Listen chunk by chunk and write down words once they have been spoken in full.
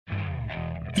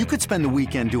You could spend the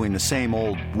weekend doing the same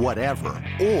old whatever,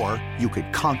 or you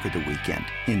could conquer the weekend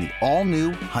in the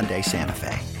all-new Hyundai Santa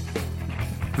Fe.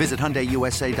 Visit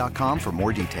HyundaiUSA.com for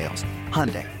more details.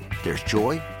 Hyundai, there's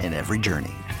joy in every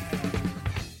journey.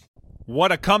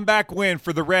 What a comeback win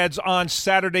for the Reds on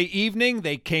Saturday evening.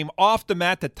 They came off the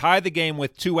mat to tie the game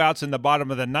with 2 outs in the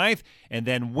bottom of the ninth and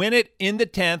then win it in the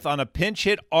 10th on a pinch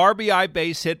hit RBI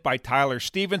base hit by Tyler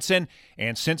Stevenson,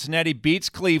 and Cincinnati beats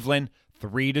Cleveland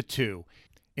 3-2.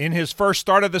 In his first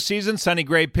start of the season, Sonny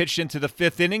Gray pitched into the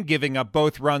 5th inning, giving up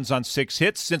both runs on 6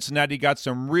 hits. Cincinnati got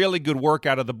some really good work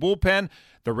out of the bullpen.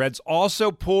 The Reds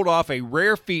also pulled off a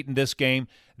rare feat in this game.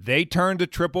 They turned to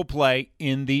triple play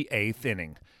in the 8th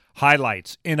inning.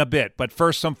 Highlights in a bit, but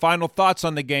first some final thoughts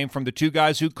on the game from the two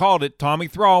guys who called it, Tommy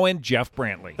Thrall and Jeff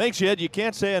Brantley. Thanks, Jed. You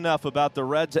can't say enough about the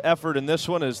Reds' effort in this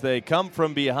one as they come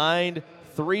from behind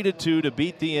 3-2 to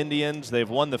beat the Indians. They've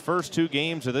won the first 2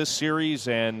 games of this series,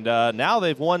 and now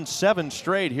they've won 7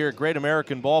 straight here at Great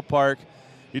American Ballpark.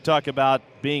 You talk about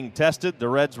being tested. The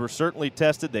Reds were certainly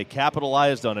tested. They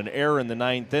capitalized on an error in the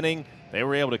 9th inning. They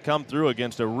were able to come through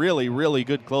against a really, really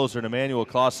good closer in Emmanuel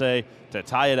Clase to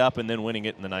tie it up and then winning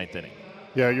it in the 9th inning.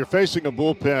 Yeah, you're facing a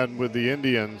bullpen with the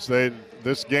Indians.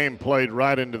 This game played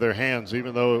right into their hands,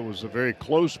 even though it was a very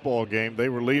close ball game. They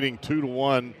were leading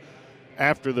 2-1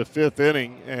 after the 5th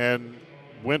inning and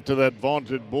went to that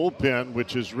vaunted bullpen,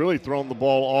 which has really thrown the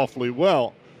ball awfully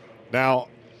well. Now,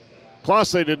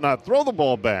 Clase did not throw the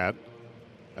ball bad.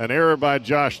 An error by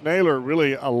Josh Naylor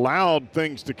really allowed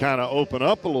things to kind of open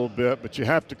up a little bit, but you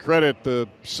have to credit the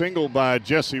single by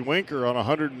Jesse Winker on a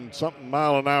 100-something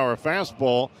mile-an-hour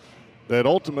fastball that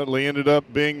ultimately ended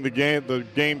up being the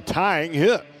game-tying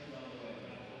hit.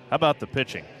 How about the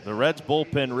pitching? The Reds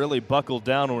bullpen really buckled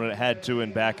down when it had to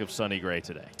in back of Sonny Gray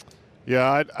today.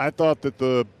 Yeah, I thought that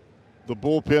the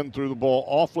bullpen threw the ball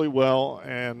awfully well,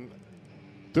 and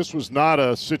this was not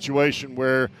a situation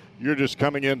where you're just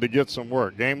coming in to get some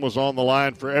work. Game was on the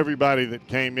line for everybody that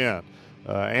came in.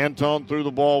 Antone threw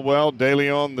the ball well. De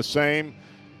Leon the same.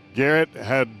 Garrett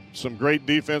had some great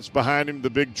defense behind him. The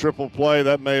big triple play,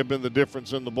 that may have been the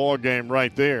difference in the ball game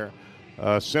right there.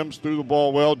 Sims threw the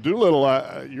ball well.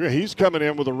 Doolittle, he's coming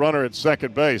in with a runner at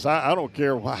second base. I don't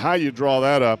care how you draw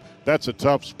that up. That's a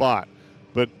tough spot.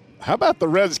 But how about the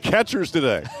Reds catchers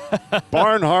today?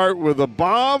 Barnhart with a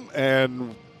bomb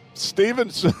and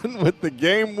Stevenson with the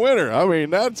game winner. I mean,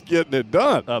 that's getting it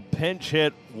done. A pinch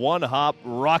hit, one-hop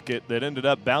rocket that ended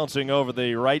up bouncing over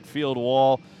the right field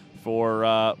wall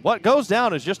for what goes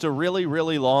down as just a really,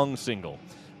 really long single.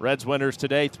 Reds winners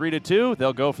today 3-2.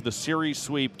 They'll go for the series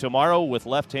sweep tomorrow with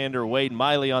left-hander Wade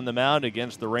Miley on the mound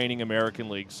against the reigning American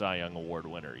League Cy Young Award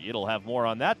winner. You'll have more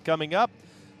on that coming up.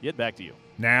 Get back to you.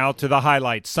 Now to the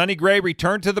highlights. Sonny Gray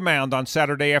returned to the mound on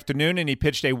Saturday afternoon, and he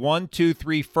pitched a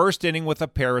 1-2-3 first inning with a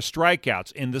pair of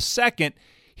strikeouts. In the second,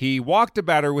 he walked a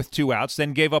batter with 2 outs,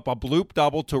 then gave up a bloop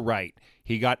double to right.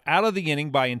 He got out of the inning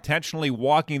by intentionally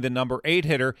walking the number 8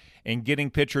 hitter and getting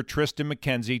pitcher Tristan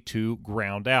McKenzie to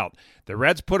ground out. The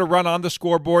Reds put a run on the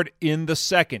scoreboard in the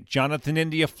second. Jonathan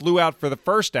India flew out for the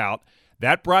first out.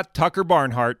 That brought Tucker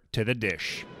Barnhart to the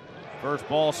dish. First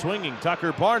ball swinging.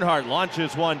 Tucker Barnhart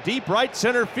launches one deep right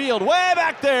center field. Way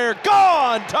back there.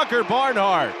 Gone! Tucker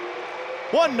Barnhart.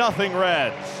 1-0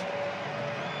 Reds.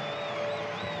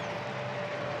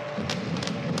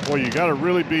 Boy, you got to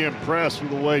really be impressed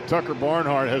with the way Tucker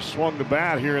Barnhart has swung the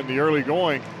bat here in the early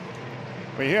going.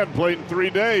 I mean, he hadn't played in 3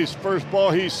 days. First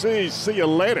ball he sees, see you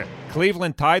later.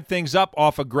 Cleveland tied things up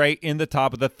off of Gray in the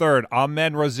top of the third.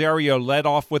 Ahmed Rosario led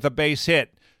off with a base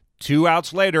hit. 2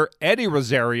 outs later, Eddie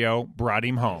Rosario brought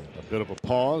him home. A bit of a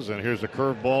pause, and here's a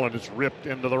curveball, and it's ripped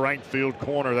into the right field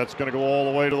corner. That's going to go all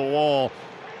the way to the wall.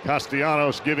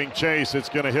 Castellanos giving chase. It's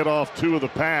going to hit off 2 of the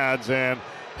pads, and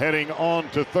heading on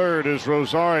to third is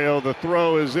Rosario. The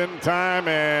throw is in time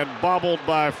and bobbled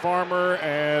by Farmer,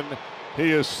 and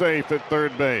he is safe at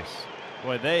third base.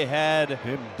 Boy, they had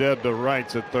him dead to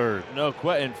rights at third. No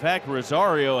question. In fact,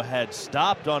 Rosario had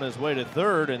stopped on his way to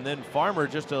third, and then Farmer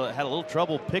just had a little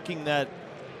trouble picking that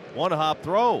one-hop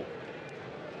throw. It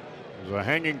was a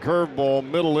hanging curveball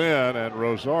middle in, and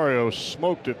Rosario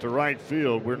smoked it to right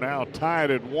field. We're now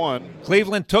tied at 1.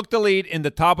 Cleveland took the lead in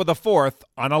the top of the fourth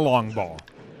on a long ball.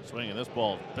 Swinging this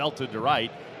ball belted to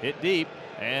right, hit deep,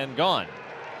 and gone.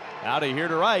 Out of here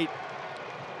to right,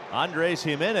 Andres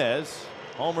Jimenez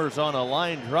homers on a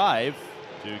line drive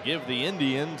to give the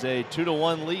Indians a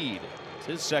 2-1 lead. It's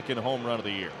his second home run of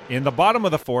the year. In the bottom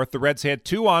of the fourth, the Reds had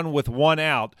 2 on with 1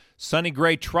 out. Sonny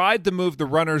Gray tried to move the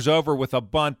runners over with a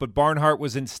bunt, but Barnhart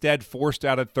was instead forced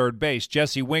out at third base.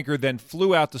 Jesse Winker then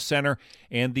flew out to center,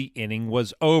 and the inning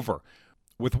was over.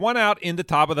 With one out in the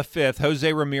top of the fifth,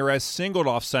 Jose Ramirez singled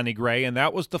off Sonny Gray, and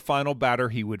that was the final batter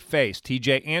he would face.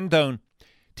 T.J.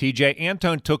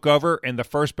 Antone took over, and the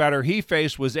first batter he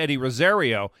faced was Eddie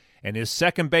Rosario, and his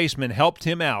second baseman helped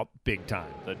him out big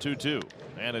time. The 2-2,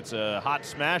 and it's a hot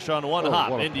smash on one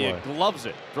hop. India gloves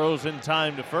it, throws in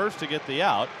time to first to get the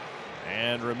out,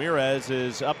 and Ramirez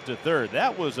is up to third.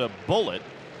 That was a bullet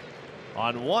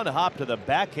on one hop to the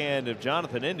backhand of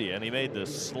Jonathan India, and he made the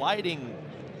sliding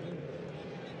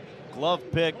glove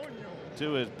pick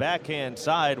to his backhand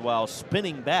side while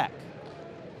spinning back.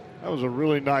 That was a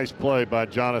really nice play by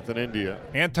Jonathan India.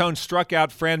 Antone struck out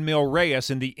Franmil Reyes,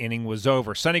 and the inning was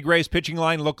over. Sonny Gray's pitching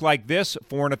line looked like this: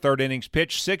 4 1/3 innings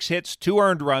pitched, 6 hits, 2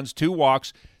 earned runs, 2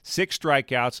 walks, 6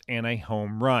 strikeouts, and a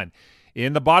home run.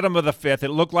 In the bottom of the fifth, it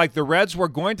looked like the Reds were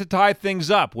going to tie things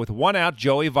up. With 1 out,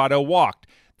 Joey Votto walked.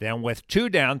 Then with 2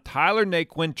 down, Tyler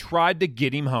Naquin tried to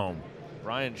get him home.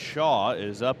 Brian Shaw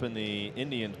is up in the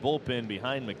Indians bullpen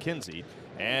behind McKenzie.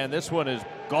 And this one is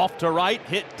golf to right,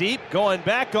 hit deep, going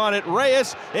back on it.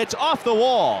 Reyes, it's off the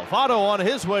wall. Votto on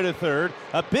his way to third.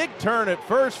 A big turn at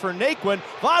first for Naquin.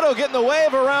 Votto getting the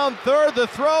wave around third. The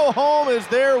throw home is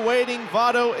there waiting.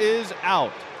 Votto is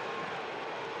out.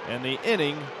 And the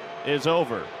inning is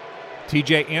over.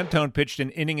 T.J. Antone pitched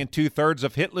an inning and 2/3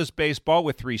 of hitless baseball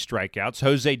with 3 strikeouts.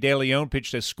 Jose De Leon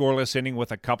pitched a scoreless inning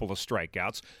with a couple of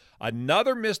strikeouts.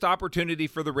 Another missed opportunity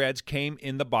for the Reds came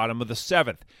in the bottom of the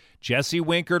 7th. Jesse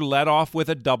Winker led off with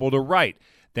a double to right.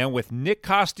 Then with Nick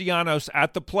Castellanos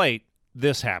at the plate,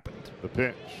 this happened. The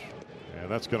pitch.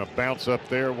 And that's going to bounce up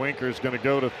there. Winker's going to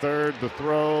go to third, the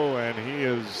throw, and he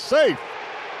is safe.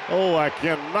 Oh, I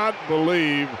cannot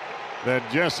believe that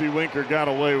Jesse Winker got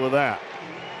away with that.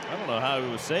 I don't know how he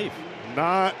was safe.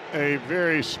 Not a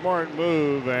very smart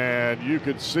move, and you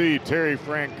could see Terry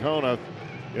Francona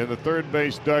in the third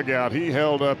base dugout. He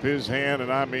held up his hand,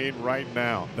 and I mean right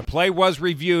now. The play was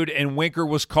reviewed, and Winker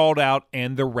was called out,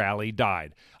 and the rally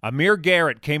died. Amir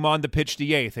Garrett came on to pitch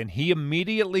the 8th, and he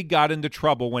immediately got into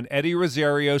trouble when Eddie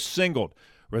Rosario singled.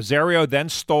 Rosario then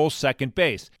stole second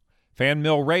base.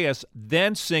 Franmil Reyes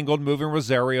then singled, moving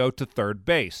Rosario to third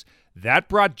base. That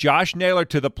brought Josh Naylor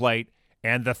to the plate,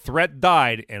 and the threat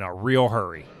died in a real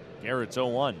hurry. Garrett's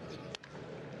 0-1.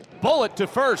 Bullet to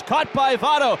first, caught by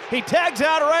Votto. He tags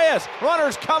out Reyes.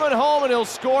 Runner's coming home, and he'll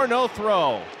score, no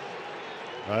throw.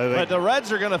 But the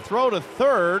Reds are going to throw to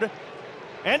third.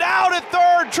 And out at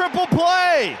third, triple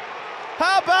play.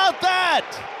 How about that?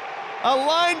 A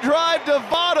line drive to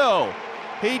Votto.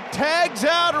 He tags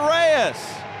out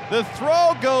Reyes. The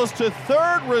throw goes to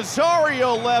third.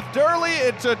 Rosario left early.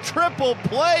 It's a triple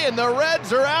play, and the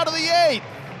Reds are out of the 8th.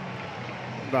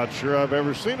 Not sure I've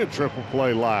ever seen a triple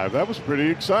play live. That was pretty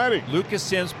exciting. Lucas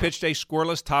Sims pitched a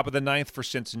scoreless top of the 9th for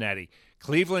Cincinnati.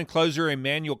 Cleveland closer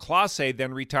Emmanuel Clase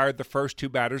then retired the first 2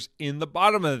 batters in the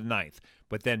bottom of the 9th.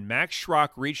 But then Max Schrock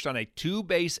reached on a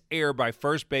 2-base error by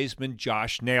first baseman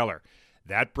Josh Naylor.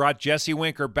 That brought Jesse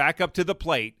Winker back up to the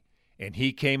plate, and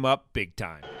he came up big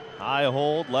time. High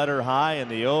hold, letter high,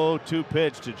 and the 0-2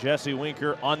 pitch to Jesse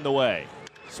Winker on the way.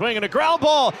 Swinging a ground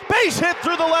ball, base hit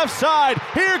through the left side.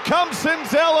 Here comes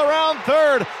Senzel around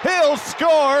third. He'll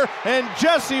score, and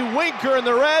Jesse Winker and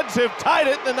the Reds have tied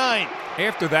it in the 9th.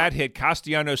 After that hit,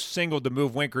 Castellanos singled to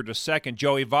move Winker to second.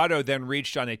 Joey Votto then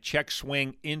reached on a check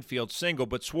swing infield single,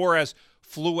 but Suarez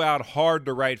flew out hard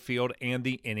to right field, and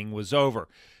the inning was over.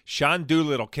 Sean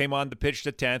Doolittle came on to pitch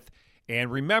the 10th. And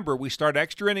remember, we start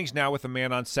extra innings now with a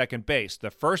man on second base.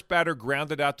 The first batter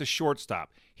grounded out to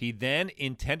shortstop. He then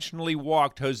intentionally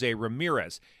walked Jose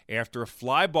Ramirez. After a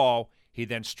fly ball, he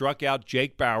then struck out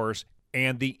Jake Bauers,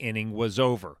 and the inning was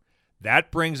over.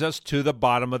 That brings us to the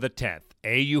bottom of the 10th.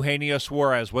 Eugenio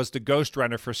Suarez was the ghost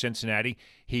runner for Cincinnati.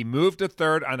 He moved to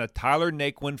third on a Tyler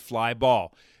Naquin fly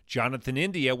ball. Jonathan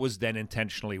India was then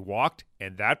intentionally walked,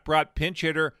 and that brought pinch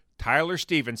hitter Tyler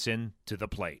Stevenson to the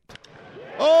plate.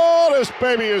 Oh, this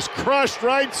baby is crushed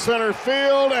right center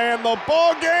field, and the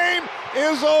ball game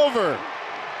is over.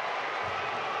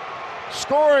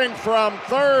 Scoring from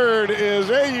third is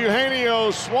Eugenio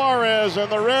Suarez,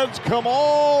 and the Reds come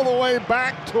all the way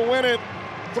back to win it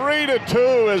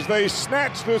 3-2 as they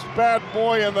snatch this bad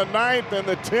boy in the 9th and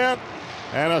the 10th,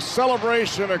 and a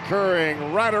celebration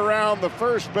occurring right around the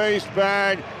first base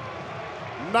bag.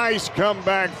 Nice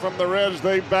comeback from the Reds.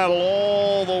 They battle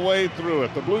all the way through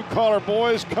it. The blue-collar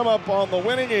boys come up on the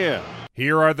winning end.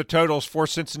 Here are the totals for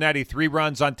Cincinnati. 3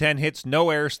 runs on 10 hits, no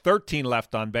errors, 13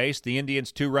 left on base. The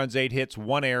Indians, 2 runs, 8 hits,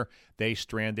 1 error. They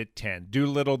stranded 10.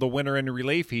 Doolittle, the winner in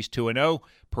relief. He's 2-0.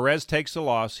 Perez takes the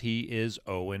loss. He is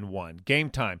 0-1. Game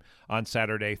time on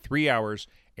Saturday, 3 hours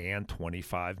and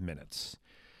 25 minutes.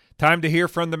 Time to hear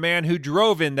from the man who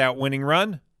drove in that winning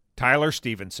run, Tyler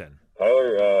Stevenson.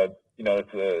 Tyler,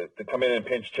 to come in and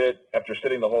pinch hit after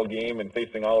sitting the whole game and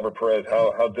facing Oliver Perez,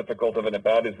 how difficult of an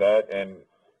at-bat is that? And,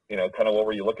 kind of what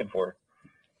were you looking for?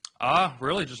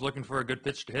 Really just looking for a good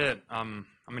pitch to hit. I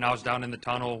was down in the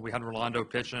tunnel. We had Rolando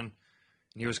pitching, and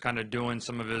he was kind of doing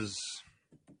some of his,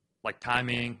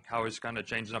 timing, how he's kind of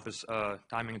changing up his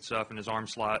timing and stuff in his arm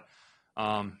slot.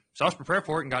 So I was prepared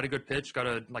for it and got a good pitch, got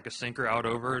a sinker out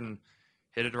over and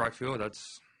hit it to right field.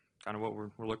 That's kind of what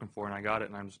we're looking for, and I got it,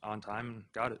 and I was on time and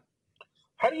got it.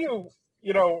 How do you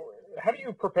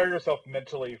prepare yourself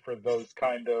mentally for those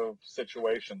kind of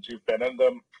situations? You've been in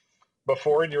them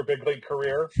before in your big league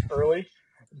career early,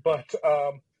 but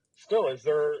still, is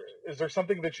there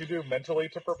something that you do mentally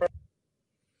to prepare?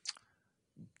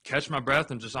 Catch my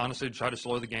breath and just honestly try to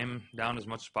slow the game down as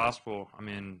much as possible.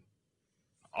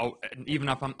 Even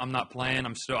if I'm not playing,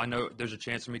 I know there's a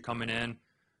chance of me coming in,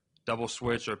 double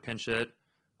switch or pinch hit.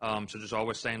 So just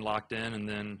always staying locked in and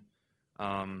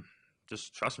then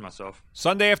just trusting myself.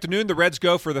 Sunday afternoon, the Reds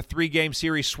go for the 3-game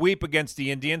series sweep against the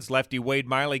Indians. Lefty Wade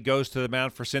Miley goes to the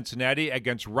mound for Cincinnati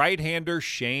against right-hander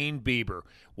Shane Bieber.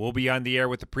 We'll be on the air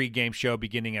with the pregame show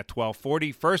beginning at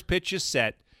 12:40. First pitch is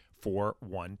set for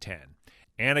 1:10.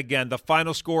 And again, the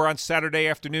final score on Saturday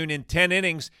afternoon in 10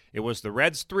 innings, it was the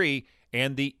Reds 3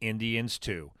 and the Indians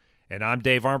 2. And I'm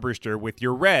Dave Armbruster with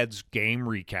your Reds game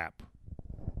recap.